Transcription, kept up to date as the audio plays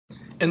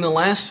In the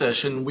last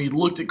session, we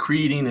looked at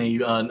creating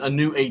a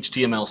new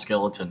HTML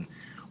skeleton,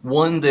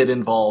 one that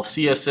involves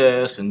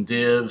CSS and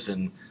divs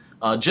and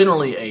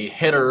generally a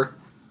header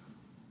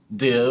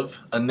div,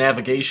 a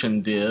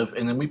navigation div,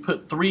 and then we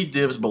put 3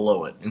 divs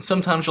below it. And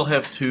sometimes you'll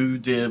have 2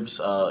 divs,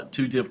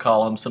 2 div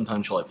columns,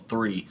 sometimes you'll have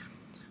 3.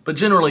 But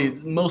generally,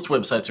 most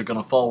websites are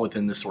going to fall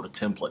within this sort of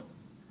template.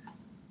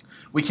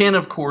 We can,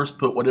 of course,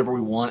 put whatever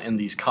we want in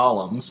these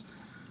columns.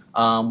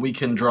 We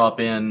can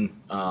drop in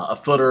a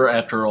footer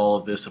after all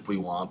of this if we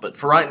want, but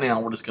for right now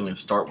we're just going to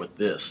start with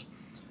this.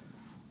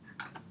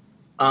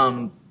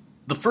 The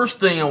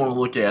first thing I want to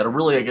look at, or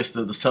really I guess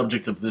the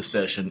subject of this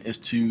session, is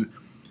to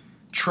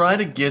try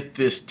to get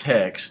this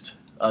text,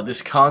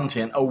 this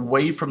content,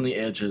 away from the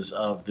edges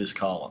of this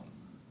column.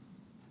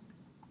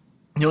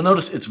 You'll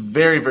notice it's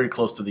very, very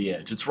close to the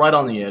edge. It's right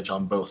on the edge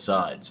on both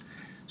sides.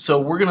 So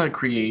we're going to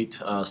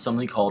create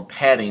something called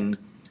padding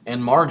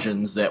and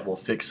margins that will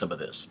fix some of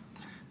this.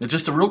 Now,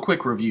 just a real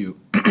quick review.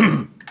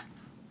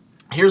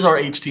 Here's our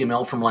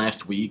HTML from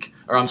last week,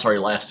 or I'm sorry,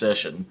 last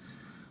session,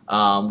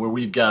 where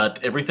we've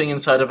got everything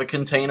inside of a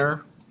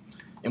container,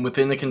 and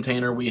within the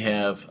container we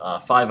have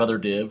 5 other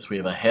divs. We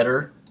have a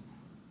header,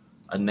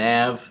 a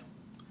nav,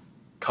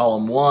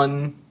 column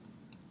 1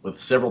 with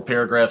several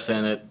paragraphs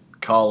in it,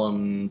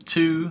 column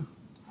 2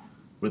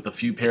 with a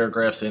few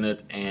paragraphs in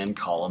it, and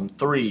column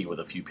 3 with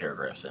a few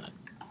paragraphs in it.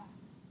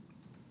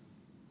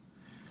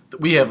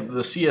 We have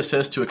the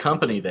CSS to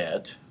accompany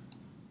that.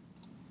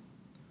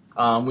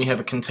 We have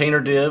a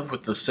container div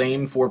with the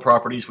same 4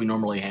 properties we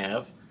normally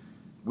have.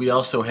 We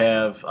also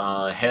have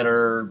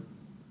header,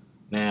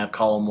 nav,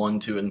 column 1,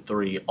 2, and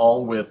 3,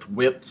 all with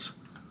widths,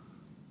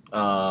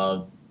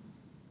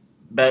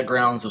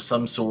 backgrounds of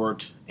some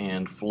sort,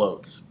 and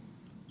floats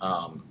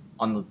on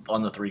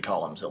the 3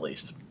 columns at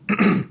least.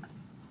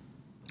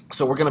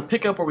 So we're going to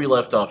pick up where we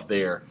left off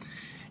there.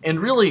 And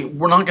really,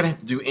 we're not going to have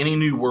to do any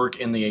new work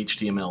in the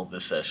HTML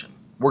this session.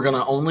 We're going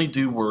to only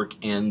do work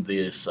in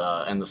this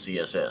and the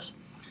CSS.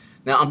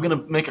 Now, I'm going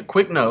to make a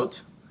quick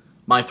note.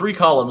 My 3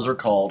 columns are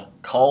called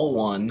call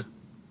 1,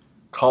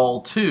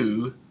 call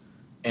 2,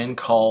 and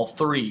call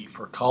 3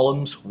 for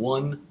columns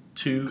 1,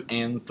 2,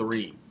 and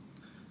 3.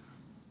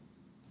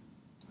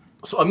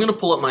 So I'm going to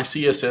pull up my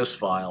CSS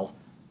file,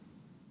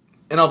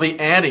 and I'll be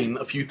adding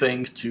a few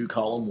things to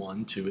column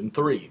 1, 2, and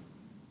 3.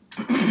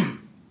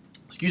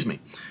 Excuse me.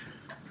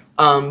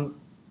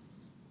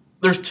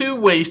 There's 2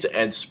 ways to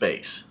add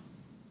space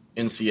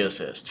in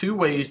CSS. 2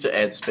 ways to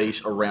add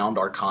space around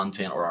our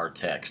content or our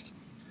text.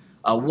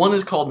 One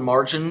is called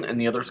margin and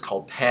the other is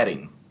called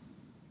padding.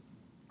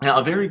 Now,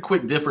 a very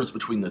quick difference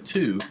between the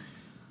 2.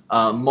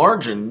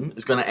 Margin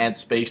is going to add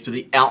space to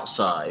the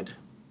outside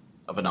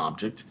of an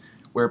object,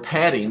 where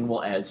padding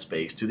will add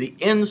space to the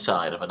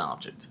inside of an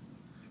object.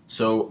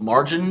 So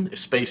margin is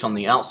space on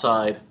the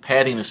outside,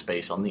 padding is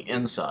space on the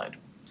inside.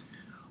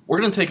 We're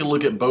going to take a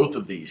look at both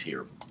of these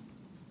here.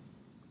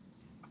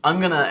 I'm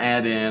going to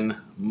add in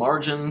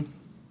margin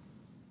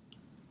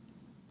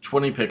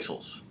 20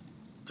 pixels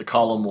to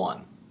column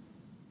 1.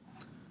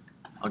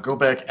 I'll go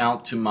back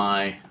out to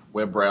my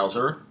web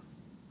browser,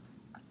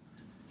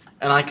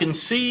 and I can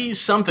see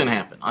something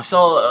happen. I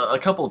saw a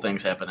couple of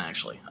things happen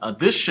actually.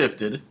 This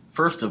shifted,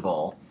 first of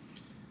all.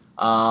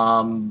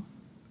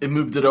 It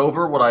moved it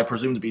over what I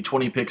presume to be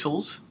 20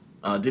 pixels.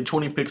 Did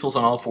 20 pixels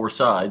on all 4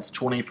 sides,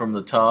 20 from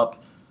the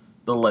top,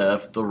 the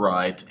left, the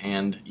right,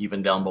 and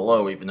even down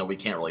below, even though we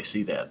can't really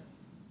see that.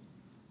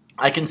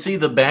 I can see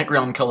the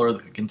background color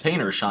of the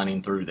container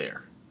shining through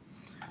there.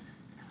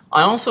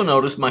 I also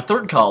noticed my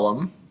 3rd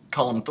column,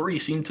 column 3,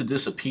 seemed to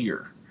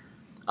disappear.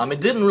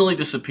 It didn't really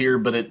disappear,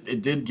 but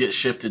it did get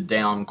shifted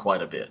down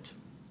quite a bit.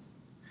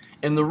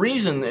 And the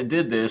reason it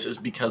did this is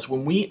because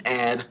when we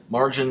add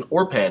margin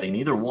or padding,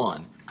 either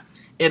one,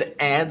 it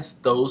adds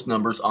those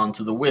numbers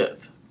onto the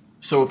width.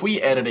 So if we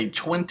added a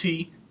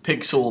 20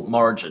 pixel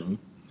margin,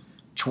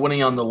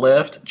 20 on the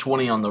left,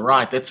 20 on the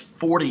right, that's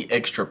 40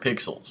 extra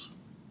pixels.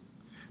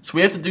 So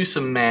we have to do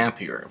some math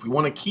here. If we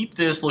want to keep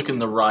this looking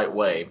the right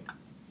way,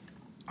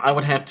 I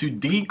would have to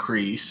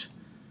decrease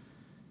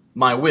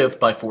my width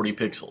by 40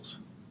 pixels.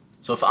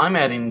 So if I'm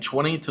adding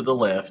 20 to the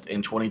left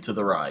and 20 to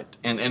the right,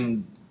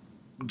 and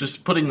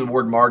just putting the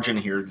word margin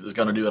here is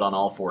going to do it on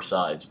all 4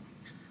 sides,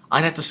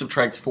 I'd have to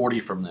subtract 40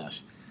 from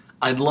this.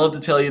 I'd love to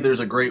tell you there's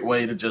a great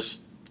way to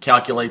just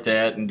calculate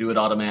that and do it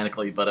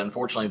automatically, but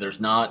unfortunately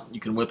there's not. You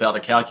can whip out a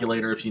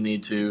calculator if you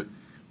need to,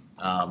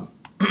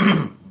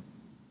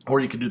 or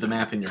you can do the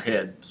math in your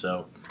head.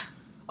 So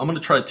I'm going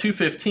to try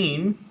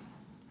 215.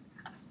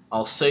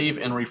 I'll save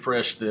and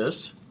refresh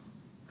this,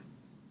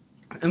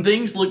 and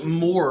things look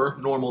more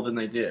normal than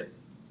they did.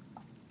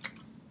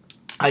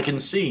 I can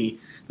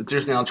see that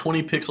there's now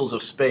 20 pixels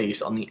of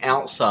space on the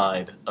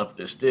outside of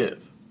this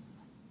div.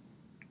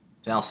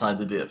 It's outside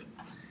the div.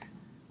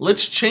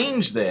 Let's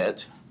change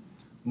that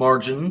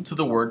margin to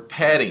the word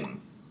padding.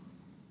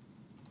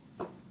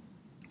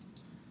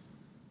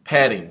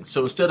 Padding.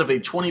 So instead of a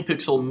 20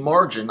 pixel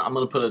margin, I'm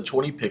going to put a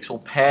 20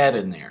 pixel pad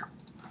in there.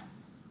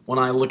 When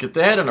I look at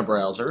that in a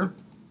browser,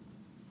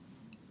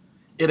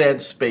 it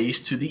adds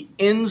space to the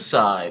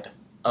inside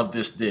of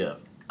this div.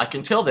 I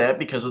can tell that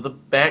because of the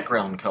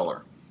background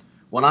color.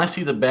 When I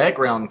see the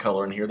background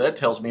color in here, that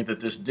tells me that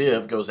this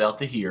div goes out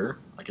to here.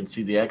 I can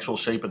see the actual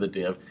shape of the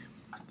div.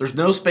 There's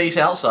no space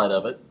outside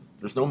of it.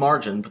 There's no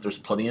margin, but there's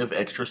plenty of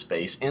extra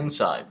space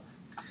inside.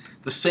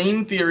 The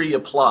same theory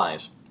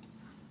applies.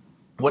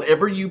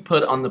 Whatever you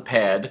put on the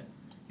pad,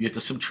 you have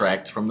to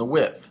subtract from the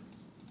width.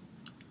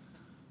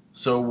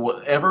 So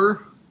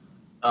whatever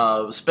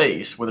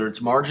space, whether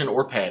it's margin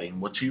or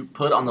padding, what you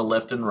put on the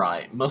left and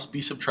right must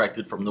be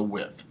subtracted from the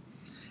width.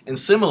 And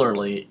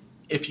similarly,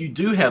 if you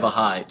do have a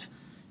height,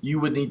 you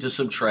would need to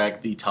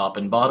subtract the top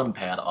and bottom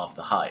pad off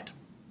the height.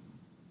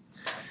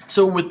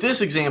 So with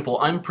this example,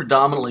 I'm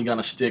predominantly going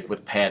to stick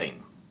with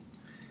padding.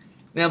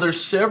 Now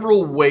there's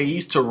several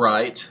ways to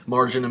write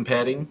margin and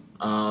padding.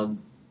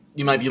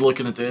 You might be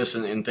looking at this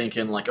and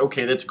thinking like,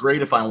 okay, that's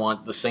great if I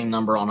want the same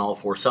number on all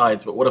four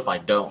sides, but what if I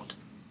don't?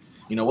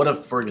 You know, what if,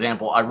 for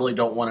example, I really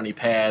don't want any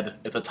pad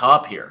at the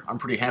top here? I'm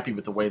pretty happy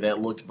with the way that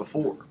looked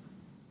before.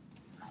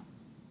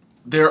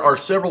 There are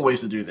several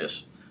ways to do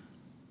this.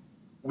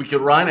 We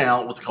could write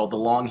out what's called the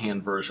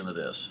longhand version of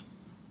this.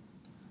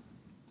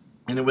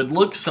 And it would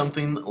look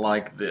something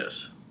like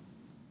this.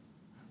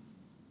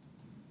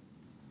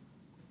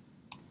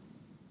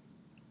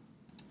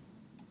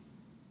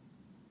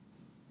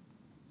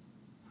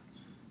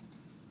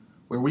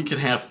 Where we could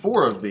have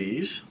 4 of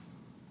these.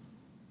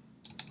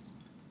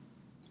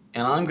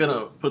 And I'm going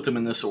to put them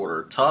in this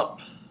order. Top,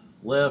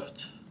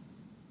 left,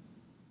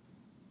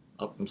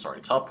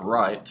 top,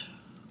 right,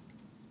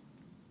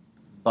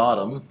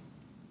 bottom,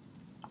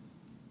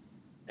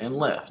 and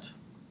left.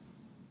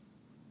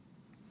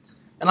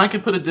 And I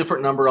could put a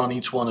different number on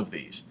each one of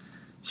these.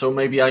 So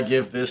maybe I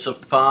give this a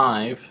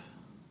 5.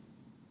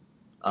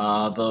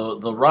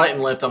 The right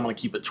and left I'm going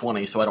to keep at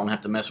 20 so I don't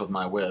have to mess with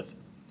my width.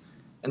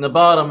 And the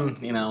bottom,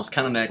 you know, is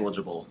kind of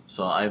negligible,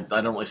 so I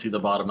don't really see the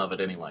bottom of it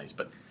anyways.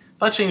 But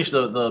if I change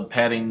the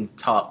padding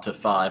top to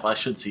 5, I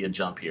should see a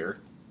jump here.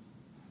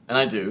 And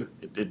I do.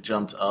 It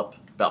jumped up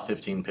about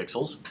 15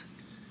 pixels.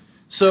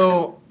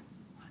 So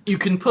you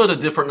can put a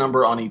different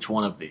number on each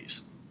one of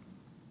these.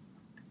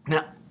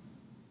 Now,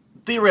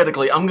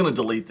 theoretically, I'm going to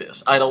delete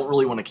this. I don't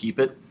really want to keep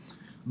it.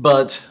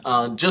 But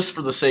just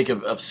for the sake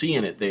of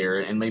seeing it there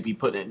and maybe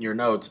putting it in your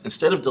notes,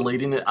 instead of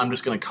deleting it, I'm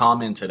just going to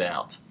comment it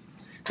out.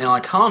 Now,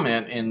 a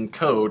comment in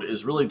code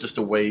is really just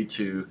a way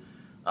to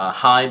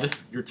hide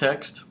your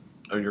text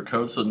or your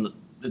code so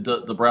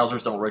the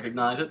browsers don't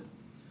recognize it.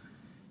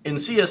 In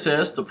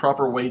CSS, the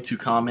proper way to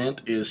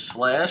comment is /*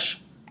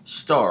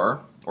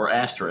 or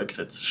asterisk.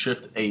 It's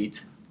Shift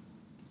 8.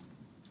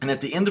 And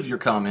at the end of your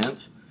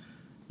comment,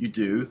 you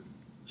do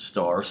 */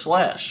 or */.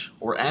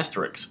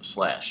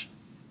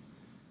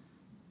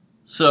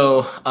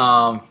 So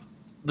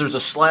there's a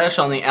slash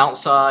on the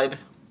outside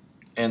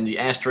and the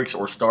asterisk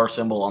or star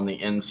symbol on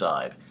the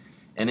inside.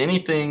 And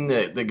anything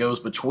that goes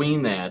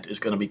between that is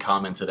going to be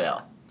commented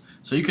out.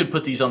 So you could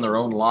put these on their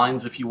own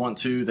lines if you want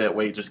to. That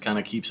way it just kind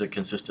of keeps a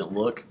consistent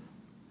look.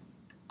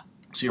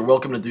 So you're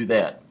welcome to do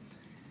that.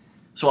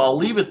 So I'll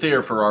leave it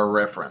there for our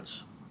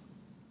reference.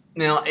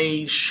 Now,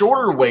 a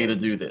shorter way to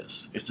do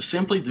this is to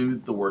simply do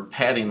the word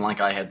padding like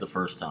I had the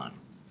first time.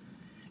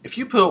 If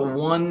you put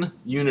one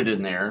unit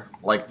in there,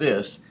 like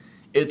this,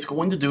 it's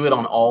going to do it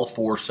on all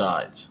 4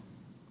 sides.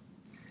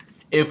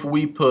 If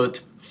we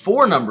put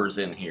 4 numbers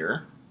in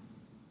here,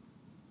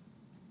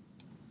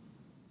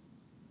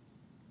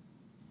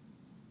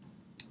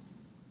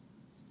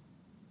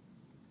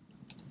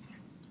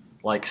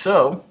 like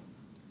so,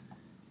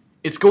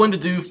 it's going to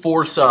do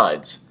 4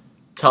 sides.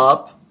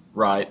 Top,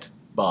 right,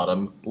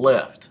 bottom,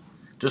 left.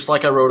 Just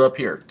like I wrote up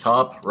here.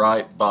 Top,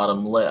 right,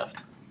 bottom,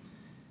 left.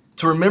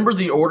 To remember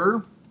the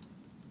order,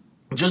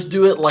 just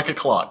do it like a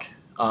clock.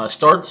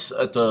 Starts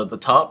at the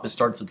top. It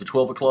starts at the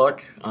 12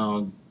 o'clock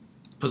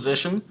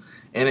position,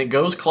 and it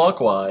goes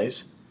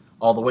clockwise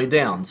all the way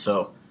down.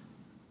 So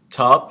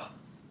top,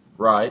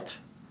 right,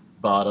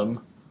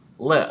 bottom,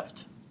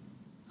 left.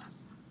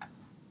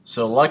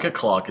 So like a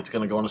clock, it's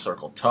going to go in a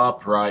circle.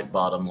 Top, right,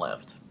 bottom,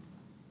 left.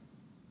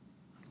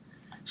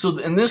 So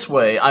in this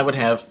way, I would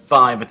have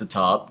 5 at the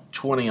top,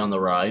 20 on the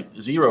right,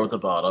 0 at the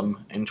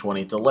bottom, and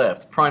 20 at the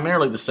left.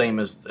 Primarily the same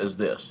as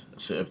this.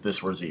 So if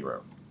this were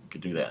 0, you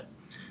could do that.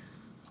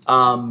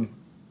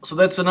 So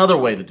that's another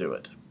way to do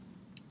it.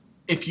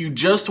 If you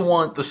just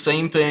want the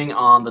same thing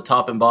on the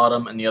top and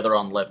bottom and the other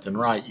on left and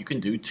right, you can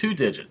do 2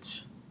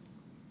 digits.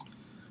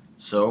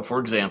 So for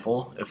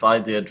example, if I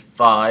did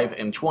 5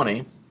 and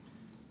 20,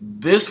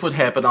 this would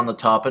happen on the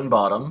top and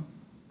bottom.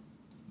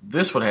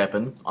 This would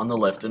happen on the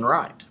left and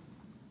right.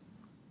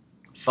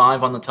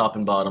 5 on the top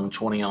and bottom,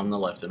 20 on the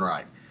left and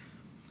right.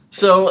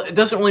 So it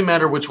doesn't really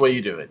matter which way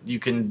you do it. You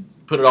can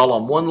put it all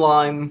on one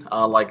line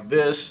like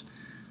this.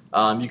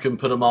 You can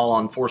put them all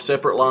on 4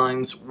 separate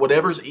lines.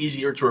 Whatever's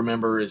easier to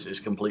remember is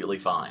completely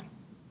fine.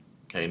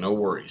 Okay, no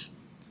worries.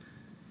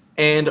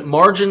 And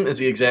margin is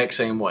the exact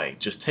same way.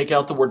 Just take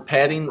out the word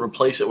padding,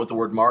 replace it with the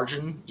word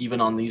margin, even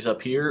on these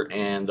up here,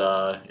 and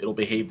it'll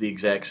behave the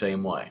exact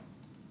same way.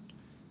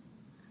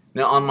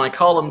 Now on my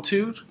column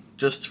 2,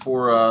 just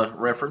for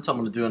reference, I'm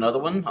going to do another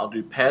one. I'll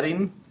do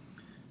padding,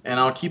 and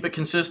I'll keep it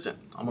consistent.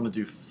 I'm going to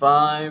do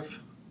 5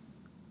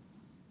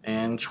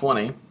 and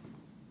 20.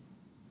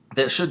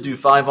 That should do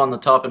 5 on the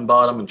top and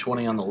bottom and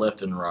 20 on the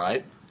left and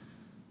right.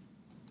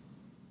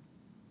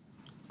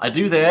 I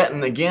do that,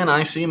 and again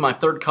I see my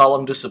third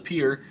column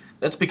disappear.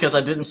 That's because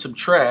I didn't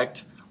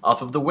subtract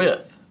off of the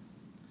width.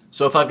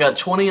 So if I've got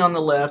 20 on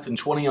the left and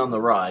 20 on the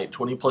right,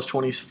 20 plus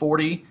 20 is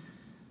 40.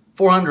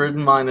 400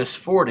 minus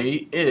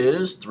 40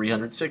 is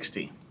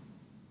 360.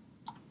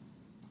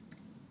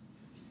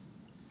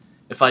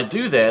 If I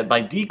do that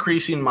by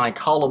decreasing my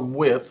column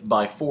width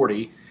by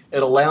 40,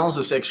 it allows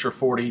this extra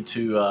 40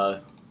 to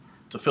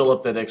fill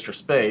up that extra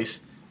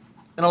space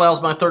and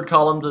allows my third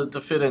column to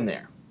fit in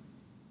there.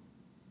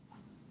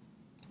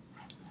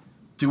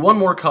 Do one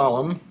more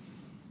column.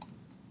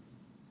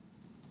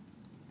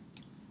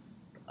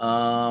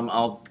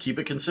 I'll keep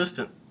it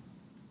consistent.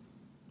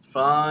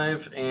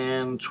 5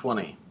 and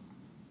 20.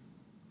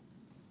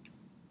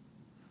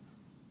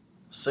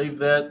 Save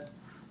that.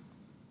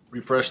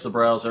 Refresh the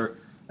browser.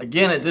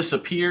 Again, it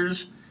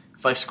disappears.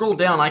 If I scroll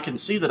down, I can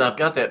see that I've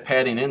got that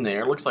padding in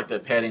there. It looks like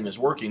that padding is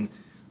working,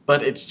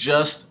 but it's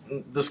just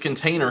this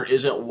container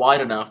isn't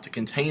wide enough to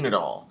contain it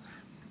all.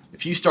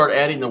 If you start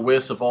adding the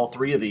widths of all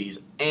 3 of these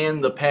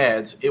and the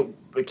pads,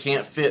 it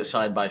can't fit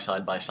side by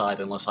side by side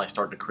unless I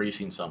start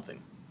decreasing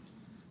something.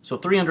 So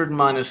 300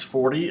 minus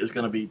 40 is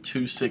going to be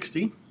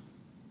 260.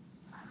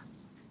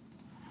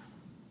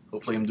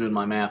 Hopefully I'm doing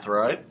my math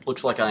right.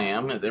 Looks like I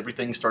am.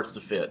 Everything starts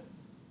to fit.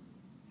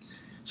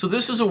 So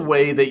this is a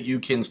way that you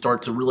can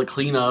start to really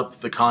clean up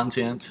the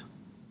content.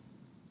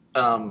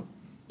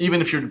 Even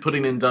if you're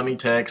putting in dummy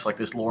text like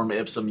this lorem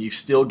ipsum, you've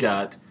still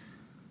got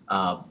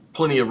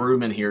plenty of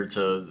room in here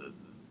to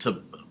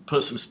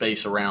put some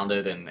space around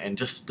it and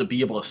just to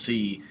be able to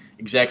see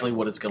exactly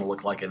what it's going to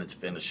look like in its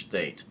finished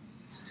state.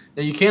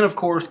 Now you can, of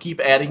course,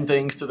 keep adding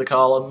things to the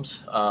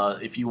columns.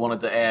 If you wanted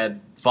to add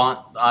font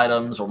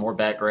items or more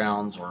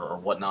backgrounds or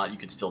whatnot, you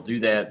could still do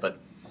that. But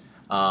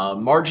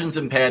margins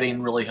and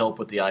padding really help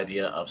with the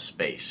idea of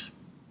space.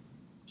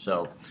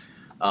 So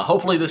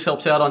hopefully this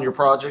helps out on your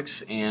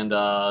projects, and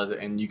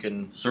you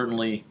can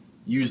certainly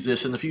use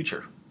this in the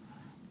future.